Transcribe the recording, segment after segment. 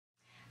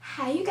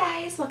you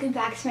guys, welcome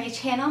back to my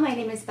channel. My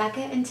name is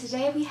Becca and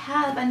today we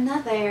have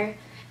another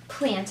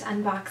plant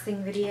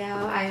unboxing video.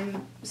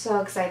 I'm so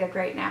excited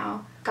right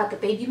now. Got the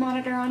baby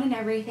monitor on and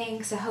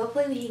everything, so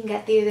hopefully we can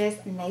get through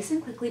this nice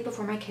and quickly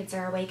before my kids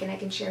are awake and I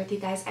can share with you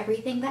guys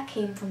everything that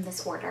came from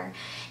this order.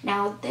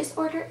 Now this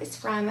order is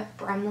from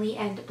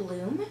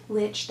BrumleyandBloom,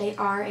 which they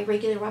are a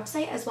regular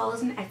website as well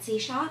as an Etsy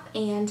shop,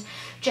 and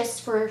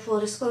just for full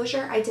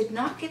disclosure, I did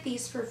not get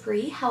these for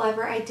free.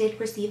 However, I did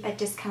receive a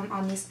discount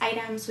on these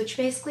items, which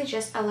basically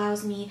just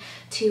allows me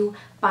to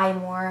buy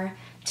more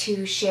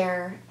to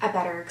share a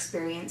better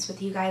experience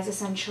with you guys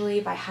essentially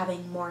by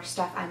having more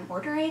stuff I'm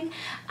ordering.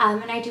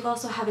 And I do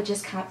also have a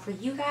discount for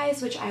you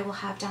guys, which I will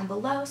have down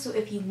below. So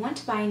if you want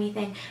to buy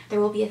anything, there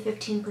will be a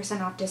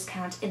 15% off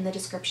discount in the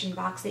description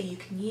box that you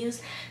can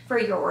use for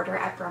your order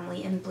at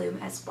Brumley and Bloom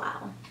as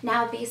well.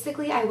 Now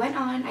basically I went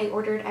on, I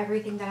ordered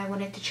everything that I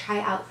wanted to try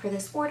out for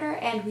this order,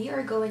 and we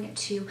are going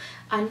to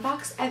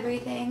unbox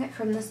everything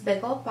from this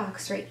big old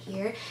box right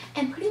here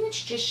and pretty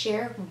much just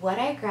share what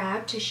I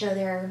grabbed to show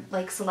their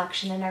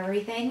selection and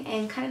everything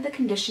and kind of the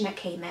condition it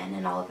came in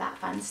and all of that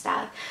fun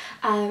stuff.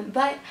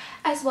 But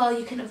as well,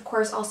 you can of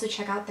course also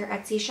check out their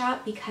Etsy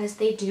shop because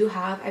they do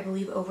have, I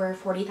believe, over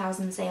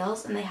 40,000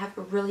 sales and they have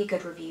really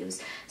good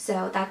reviews.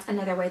 So that's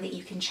another way that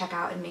you can check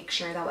out and make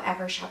sure that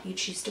whatever shop you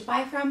choose to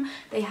buy from,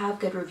 they have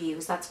good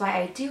reviews. That's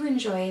why I do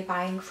enjoy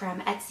buying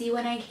from Etsy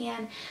when I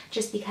can,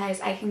 just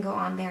because I can go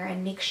on there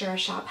and make sure a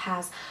shop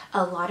has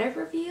a lot of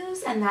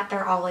reviews and that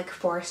they're all like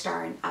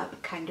 4-star and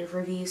up kind of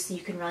reviews, so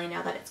you can really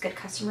know that it's good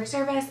customer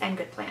service and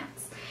good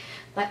plants.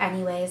 But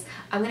anyways,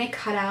 I'm going to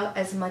cut out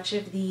as much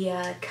of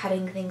the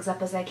cutting things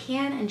up as I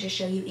can and just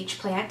show you each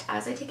plant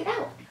as I take it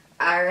out.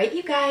 Alright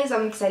you guys,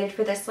 I'm excited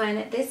for this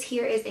one. This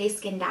here is a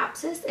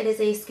Scindapsus. It is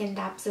a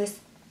Scindapsus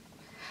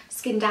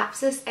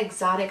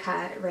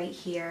exotica right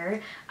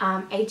here.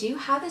 I do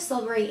have a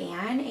Silvery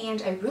Ann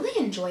and I really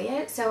enjoy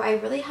it, so I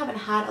really haven't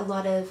had a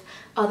lot of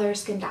other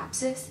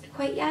Scindapsus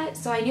quite yet,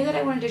 so I knew that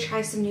I wanted to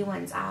try some new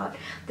ones out.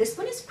 This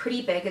one is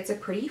pretty big. It's a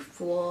pretty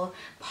full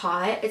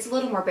pot. It's a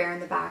little more bare in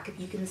the back if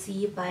you can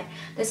see, but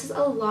this is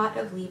a lot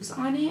of leaves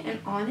on it, and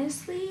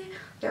honestly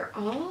they're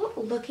all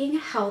looking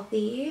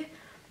healthy.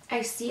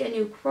 I see a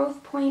new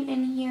growth point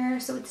in here,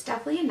 so it's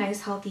definitely a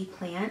nice healthy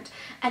plant,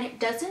 and it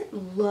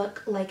doesn't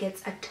look like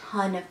it's a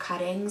ton of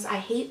cuttings. I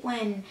hate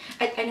when,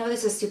 I know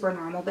this is super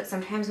normal, but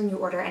sometimes when you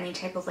order any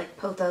type of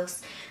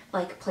pothos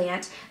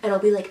plant, it'll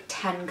be like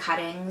 10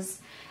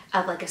 cuttings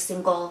of like a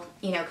single,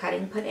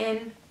 cutting put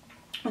in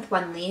with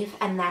one leaf,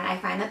 and then I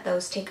find that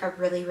those take a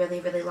really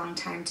long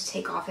time to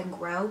take off and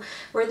grow,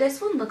 where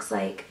this one looks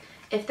like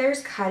if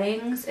there's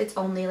cuttings, it's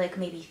only like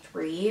maybe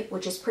 3,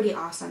 which is pretty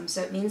awesome.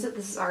 So it means that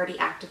this is already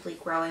actively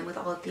growing with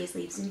all of these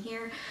leaves in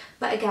here.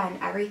 But again,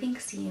 everything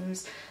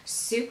seems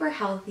super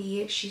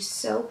healthy. She's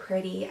so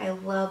pretty. I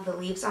love the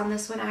leaves on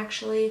this one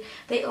actually.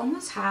 They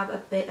almost have a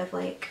bit of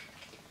like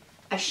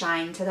a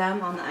shine to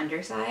them on the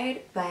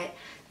underside, but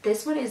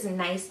this one is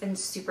nice and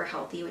super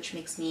healthy, which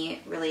makes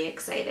me really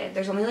excited.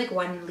 There's only like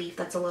one leaf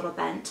that's a little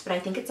bent, but I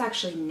think it's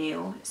actually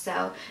new.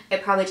 So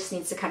it probably just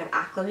needs to kind of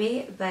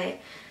acclimate, but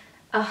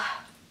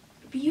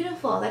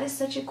beautiful. That is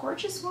such a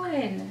gorgeous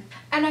one.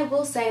 And I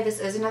will say this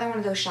is another one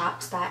of those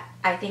shops that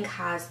I think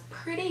has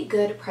pretty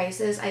good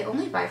prices. I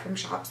only buy from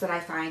shops that I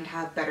find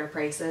have better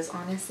prices,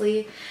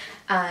 honestly.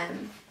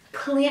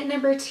 Plant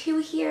number 2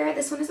 here.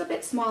 This one is a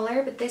bit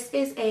smaller, but this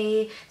is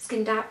a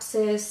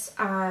Scindapsus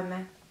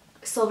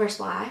Silver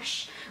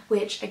Splash,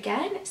 which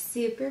again,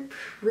 super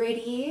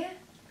pretty.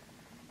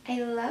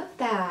 I love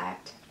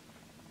that.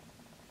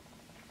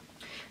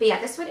 But yeah,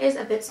 this one is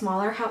a bit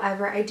smaller.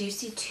 However, I do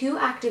see 2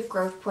 active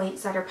growth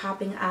points that are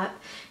popping up,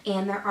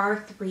 and there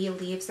are 3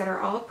 leaves that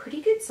are all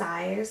pretty good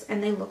size,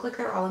 and they look like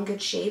they're all in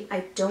good shape.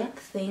 I don't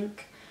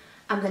think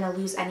I'm going to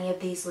lose any of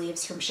these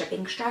leaves from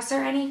shipping stress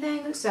or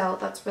anything, so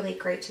that's really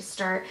great to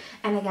start.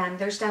 And again,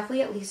 there's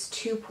definitely at least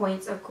 2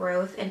 points of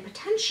growth and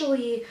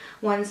potentially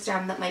one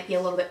stem that might be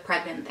a little bit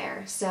pregnant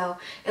there. So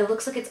it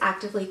looks like it's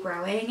actively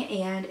growing,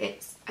 and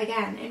it's,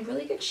 again, in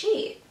really good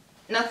shape.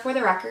 Now for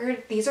the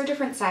record, these are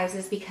different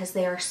sizes because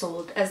they are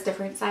sold as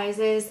different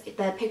sizes.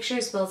 The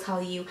pictures will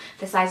tell you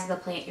the size of the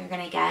plant you're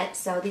going to get.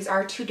 So these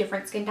are 2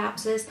 different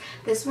Scindapsus.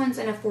 This one's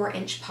in a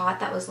 4-inch pot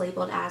that was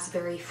labeled as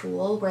very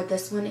full, where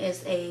this one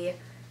is a,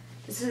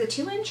 this is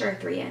a 2-inch or a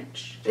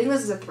 3-inch? I think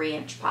this is a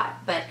 3-inch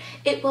pot, but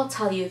it will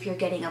tell you if you're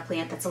getting a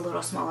plant that's a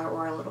little smaller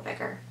or a little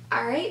bigger.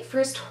 Alright,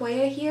 first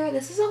Hoya here.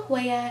 This is a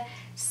Hoya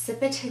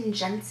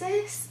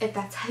Sipitingensis, if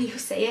that's how you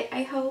say it,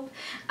 I hope.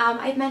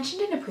 I've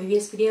mentioned in a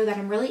previous video that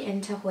I'm really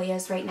into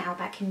Hoyas right now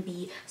that can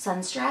be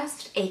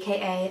sun-stressed,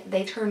 aka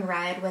they turn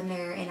red when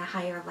they're in a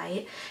higher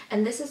light,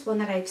 and this is one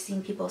that I've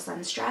seen people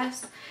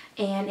sun-stress,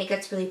 and it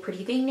gets really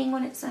pretty veining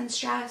when it's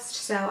sun-stressed,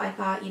 so I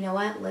thought, you know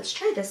what, let's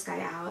try this guy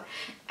out.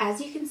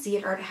 As you can see,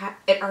 it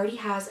already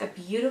has a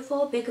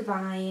beautiful big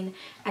vine.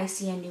 I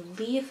see a new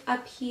leaf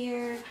up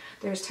here.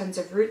 There's tons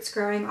of roots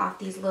growing off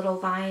these little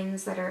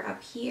vines that are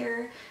up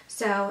here.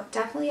 So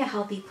definitely a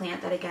healthy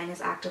plant that again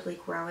is actively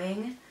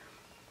growing.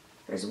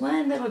 There's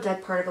one little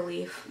dead part of a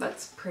leaf.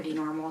 That's pretty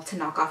normal to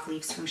knock off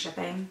leaves from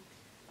shipping.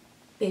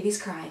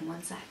 Baby's crying,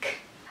 one sec.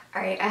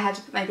 All right, I had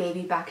to put my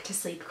baby back to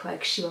sleep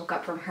quick. She woke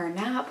up from her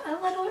nap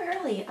a little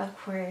early, of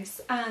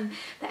course.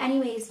 But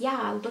anyways,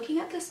 yeah, looking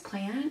at this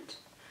plant,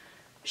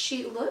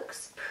 she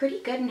looks pretty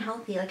good and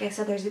healthy. Like I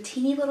said, there's a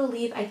teeny little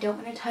leaf. I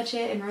don't want to touch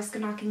it and risk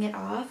knocking it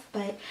off,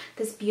 but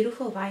this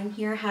beautiful vine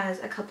here has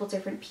a couple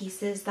different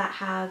pieces that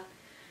have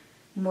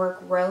more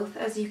growth,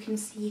 as you can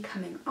see,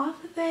 coming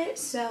off of it.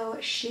 So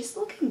she's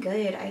looking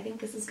good. I think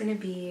this is going to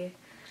be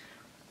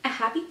a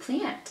happy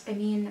plant. I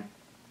mean,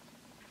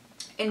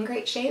 in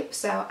great shape,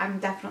 so I'm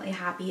definitely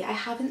happy. I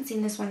haven't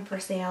seen this one for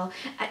sale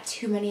at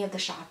too many of the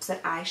shops that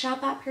I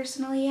shop at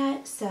personally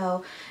yet,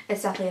 so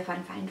it's definitely a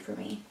fun find for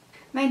me.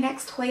 My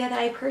next Hoya that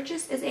I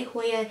purchased is a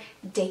Hoya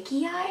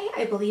Dekii,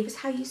 I believe is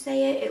how you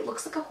say it. It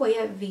looks like a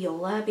Hoya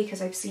Viola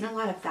because I've seen a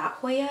lot of that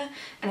Hoya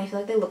and I feel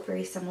like they look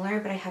very similar,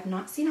 but I have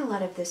not seen a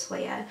lot of this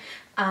Hoya.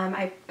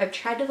 I've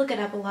tried to look it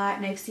up a lot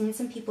and I've seen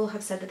some people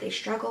have said that they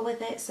struggle with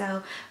it,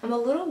 so I'm a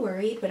little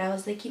worried, but I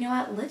was like, you know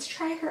what, let's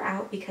try her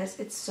out because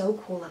it's so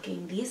cool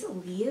looking. These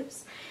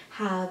leaves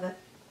have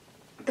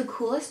the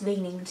coolest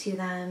veining to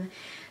them.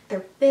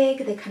 They're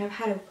big, they kind of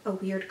had a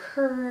weird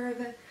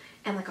curve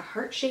and like a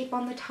heart shape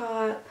on the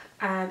top.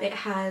 It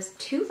has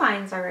two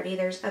vines already.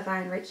 There's a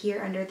vine right here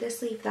under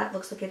this leaf that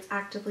looks like it's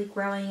actively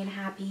growing and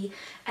happy,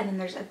 and then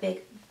there's a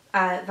big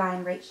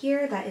vine right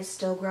here that is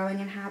still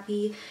growing and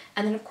happy,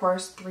 and then of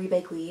course 3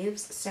 big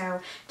leaves. So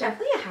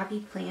definitely a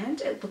happy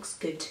plant. It looks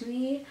good to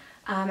me.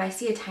 I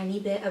see a tiny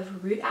bit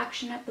of root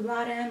action at the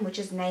bottom, which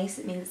is nice.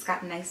 It means it's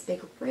got nice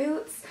big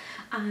roots.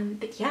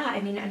 But yeah,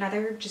 I mean,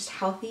 another just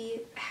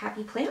healthy,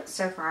 happy plant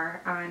so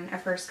far on a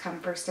first come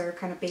first serve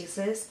kind of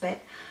basis.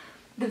 But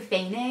the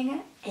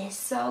veining is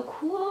so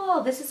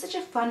cool. This is such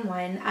a fun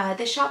one.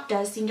 This shop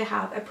does seem to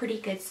have a pretty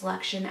good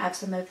selection of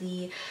some of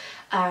the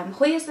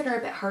Hoyas that are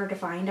a bit harder to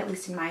find, at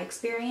least in my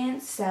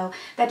experience. So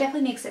that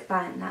definitely makes it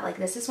fun. That like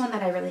this is one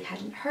that I really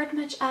hadn't heard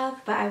much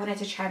of, but I wanted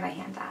to try my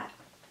hand at.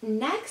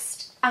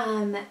 Next,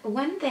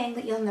 one thing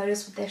that you'll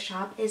notice with this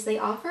shop is they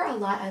offer a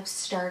lot of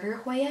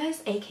starter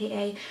Hoyas,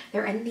 aka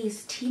they're in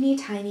these teeny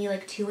tiny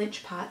like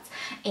 2-inch pots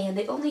and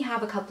they only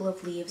have a couple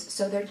of leaves,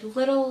 so they're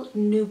little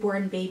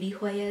newborn baby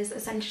Hoyas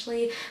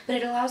essentially, but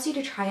it allows you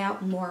to try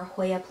out more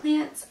Hoya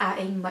plants at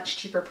a much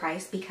cheaper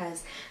price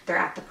because they're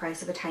at the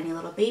price of a tiny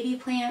little baby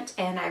plant,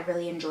 and I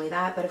really enjoy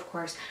that. But of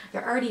course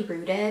they're already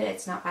rooted.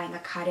 It's not buying a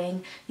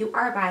cutting. You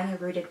are buying a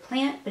rooted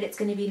plant, but it's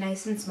going to be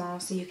nice and small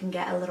so you can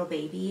get a little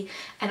baby.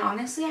 And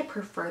honestly, I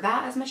prefer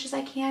that as much as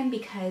I can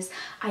because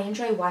I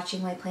enjoy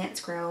watching my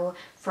plants grow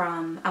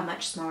from a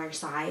much smaller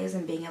size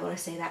and being able to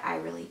say that I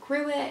really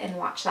grew it and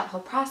watch that whole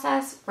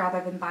process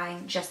rather than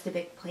buying just the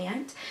big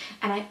plant.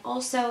 And I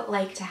also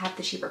like to have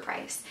the cheaper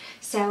price.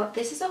 So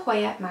this is a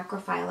Hoya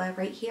macrophylla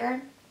right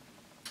here.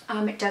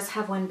 It does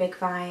have one big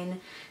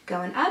vine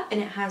going up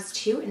and it has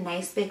 2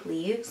 nice big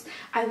leaves.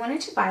 I wanted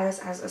to buy this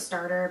as a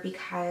starter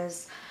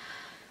because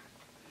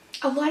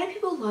a lot of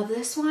people love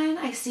this one.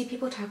 I see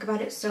people talk about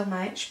it so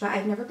much, but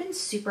I've never been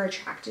super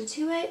attracted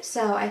to it.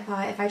 So I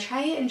thought if I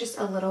try it in just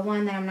a little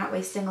one, then I'm not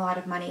wasting a lot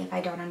of money if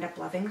I don't end up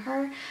loving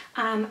her.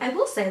 I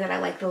will say that I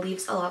like the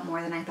leaves a lot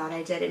more than I thought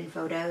I did in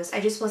photos. I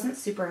just wasn't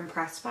super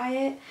impressed by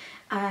it.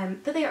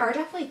 But they are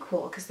definitely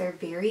cool because they're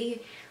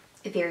very,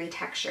 very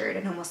textured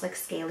and almost like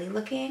scaly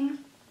looking.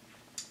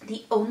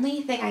 The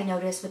only thing I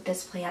noticed with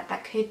this plant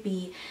that could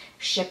be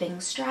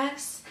shipping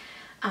stress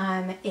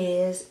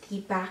is the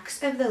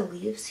backs of the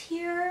leaves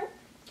here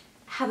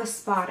have a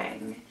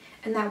spotting,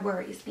 and that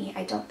worries me.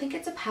 I don't think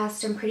it's a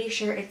pest. I'm pretty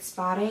sure it's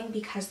spotting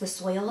because the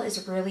soil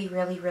is really,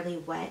 really, really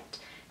wet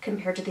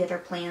compared to the other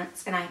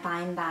plants, and I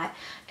find that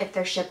if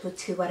they're shipped with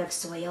too wet of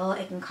soil,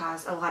 it can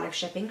cause a lot of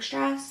shipping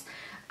stress.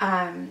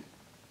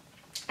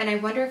 And I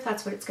wonder if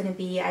that's what it's going to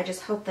be. I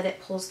just hope that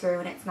it pulls through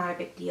and it's not a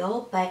big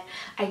deal. But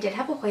I did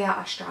have a Hoya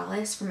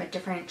australis from a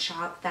different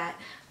shop that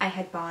I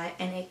had bought,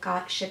 and it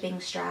got shipping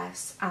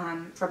stress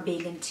from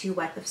being in too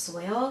wet of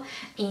soil.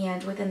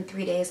 And within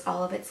 3 days,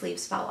 all of its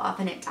leaves fell off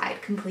and it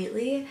died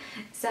completely.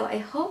 So I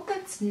hope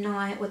that's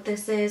not what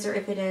this is, or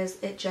if it is,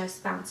 it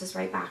just bounces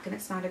right back and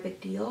it's not a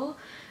big deal.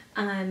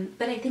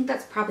 But I think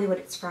that's probably what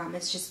it's from.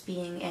 It's just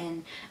being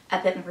in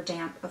a bit more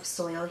damp of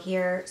soil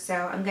here. So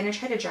I'm going to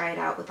try to dry it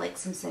out with like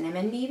some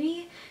cinnamon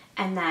maybe,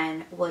 and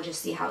then we'll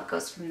just see how it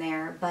goes from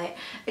there. But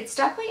it's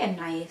definitely a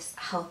nice,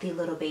 healthy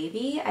little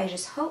baby. I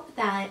just hope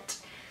that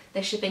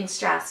the shipping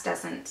stress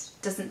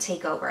doesn't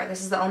take over.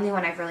 This is the only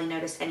one I've really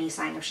noticed any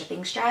sign of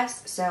shipping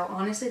stress. So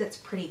honestly, that's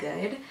pretty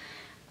good.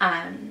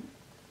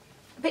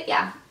 But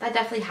yeah, that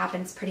definitely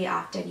happens pretty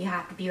often. You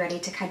have to be ready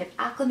to kind of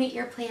acclimate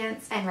your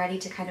plants and ready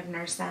to kind of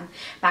nurse them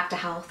back to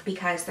health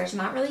because there's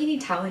not really any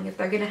telling if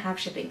they're going to have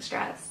shipping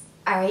stress.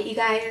 Alright you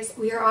guys,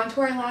 we are on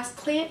to our last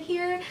plant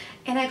here,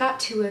 and I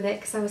got two of it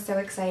because I was so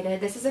excited.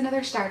 This is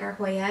another starter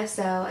Hoya,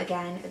 so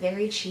again,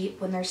 very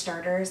cheap when they're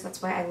starters. That's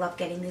why I love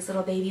getting these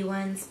little baby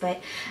ones,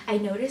 but I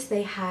noticed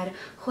they had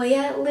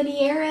Hoya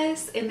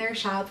linearis in their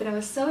shop and I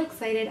was so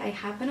excited. I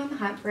have been on the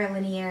hunt for a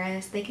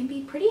linearis. They can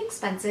be pretty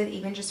expensive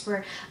even just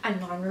for a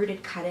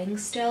non-rooted cutting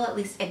still, at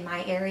least in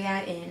my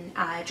area in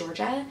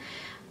Georgia.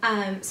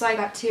 So I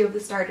got two of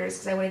the starters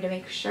because I wanted to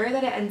make sure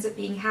that it ends up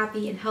being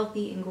happy and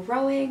healthy and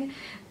growing,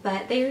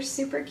 but they are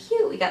super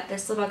cute. We got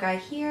this little guy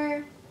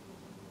here,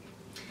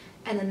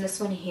 and then this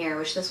one here,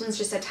 which this one's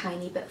just a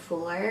tiny bit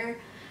fuller,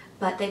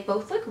 but they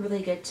both look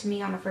really good to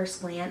me on a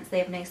first glance. They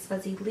have nice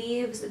fuzzy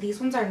leaves. These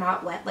ones are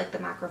not wet like the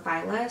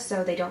macrophylla,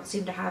 so they don't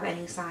seem to have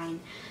any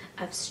sign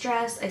of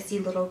stress. I see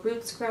little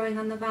roots growing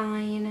on the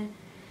vine.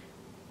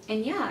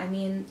 And yeah, I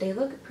mean, they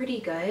look pretty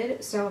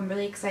good, so I'm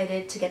really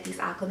excited to get these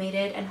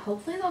acclimated and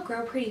hopefully they'll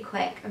grow pretty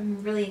quick.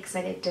 I'm really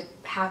excited to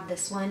have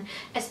this one,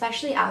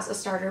 especially as a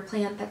starter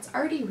plant that's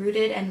already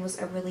rooted and was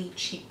a really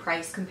cheap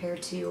price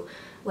compared to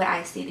what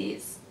I see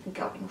these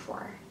going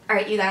for.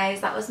 Alright you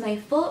guys, that was my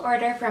full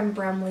order from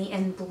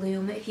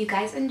BrumleyandBloom. If you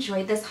guys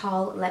enjoyed this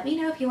haul, let me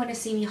know if you want to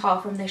see me haul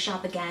from this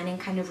shop again and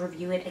kind of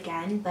review it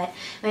again. But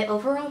my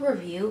overall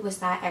review was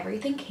that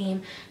everything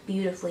came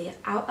beautifully.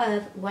 Out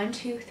of 1,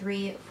 2,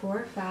 3,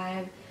 4,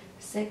 5,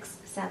 6,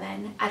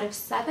 7. Out of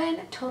 7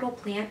 total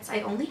plants, I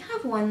only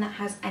have one that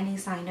has any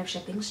sign of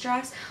shipping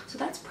stress. So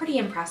that's pretty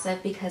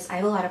impressive because I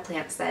have a lot of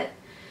plants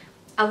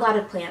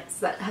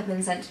that have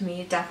been sent to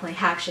me definitely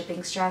have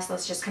shipping stress.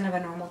 That's just kind of a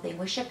normal thing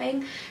with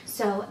shipping.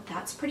 So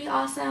that's pretty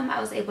awesome. I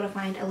was able to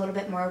find a little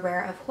bit more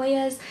rare of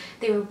Hoyas.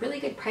 They were really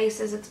good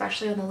prices,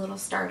 especially on the little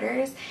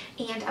starters.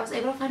 And I was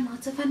able to find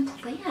lots of fun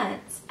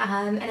plants.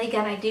 And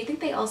again, I do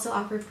think they also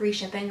offer free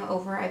shipping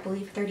over, I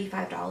believe,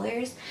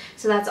 $35.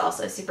 So that's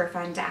also super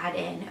fun to add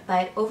in.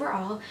 But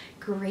overall,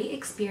 great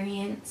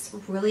experience.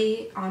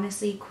 Really,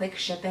 honestly, quick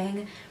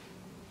shipping.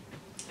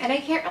 And I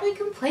can't really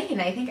complain.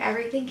 I think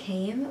everything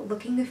came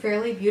looking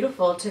fairly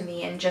beautiful to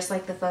me and just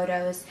like the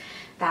photos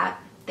that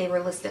they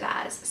were listed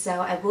as. So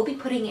I will be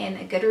putting in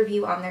a good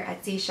review on their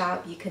Etsy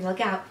shop. You can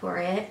look out for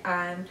it.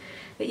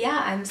 But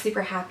yeah, I'm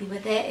super happy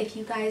with it. If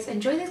you guys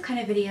enjoy these kind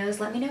of videos,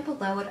 let me know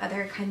below what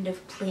other kind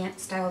of plant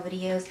style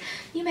videos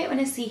you might want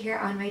to see here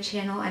on my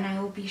channel, and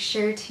I will be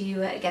sure to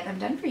get them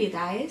done for you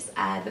guys.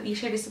 But be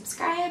sure to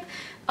subscribe.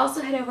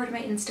 Also head over to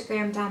my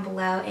Instagram down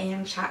below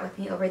and chat with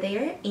me over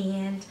there,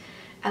 and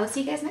I will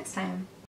see you guys next time.